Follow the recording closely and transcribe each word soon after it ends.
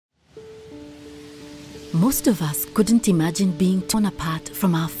Most of us couldn't imagine being torn apart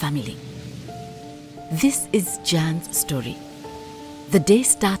from our family. This is Jan's story. The day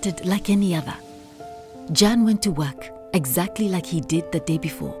started like any other. Jan went to work exactly like he did the day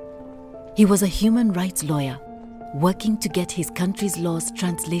before. He was a human rights lawyer, working to get his country's laws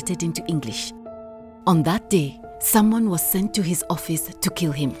translated into English. On that day, someone was sent to his office to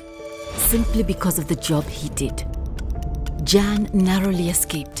kill him, simply because of the job he did. Jan narrowly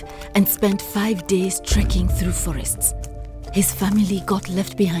escaped and spent 5 days trekking through forests. His family got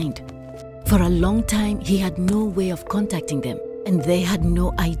left behind. For a long time, he had no way of contacting them, and they had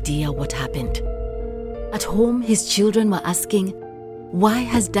no idea what happened. At home, his children were asking, "Why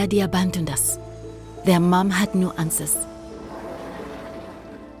has Daddy abandoned us?" Their mom had no answers.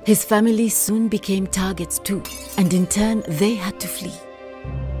 His family soon became targets too, and in turn, they had to flee.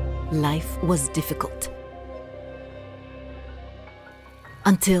 Life was difficult.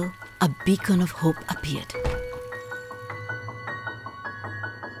 Until a beacon of hope appeared.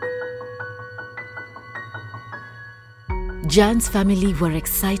 Jan's family were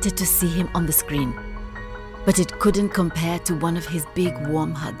excited to see him on the screen, but it couldn't compare to one of his big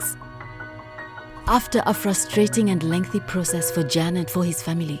warm hugs. After a frustrating and lengthy process for Jan and for his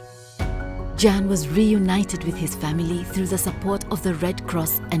family, Jan was reunited with his family through the support of the Red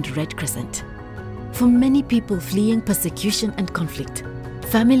Cross and Red Crescent. For many people fleeing persecution and conflict,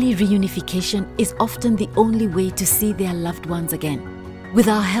 family reunification is often the only way to see their loved ones again. With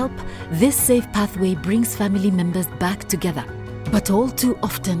our help, this safe pathway brings family members back together. But all too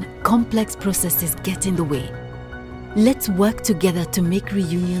often, complex processes get in the way. Let's work together to make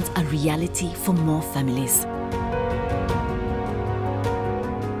reunions a reality for more families.